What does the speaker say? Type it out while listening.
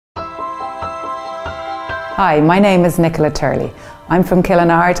Hi, my name is Nicola Turley. I'm from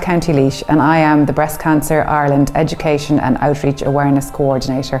Killinard, County Laois, and I am the Breast Cancer Ireland Education and Outreach Awareness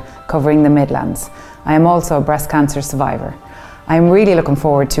Coordinator covering the Midlands. I am also a breast cancer survivor. I am really looking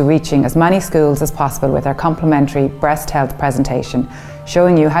forward to reaching as many schools as possible with our complimentary breast health presentation,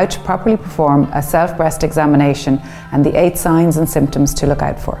 showing you how to properly perform a self-breast examination and the 8 signs and symptoms to look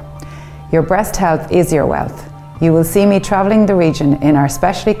out for. Your breast health is your wealth. You will see me travelling the region in our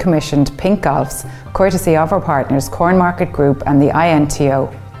specially commissioned pink golfs, courtesy of our partners Cornmarket Group and the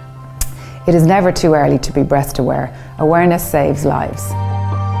INTO. It is never too early to be breast aware. Awareness saves lives.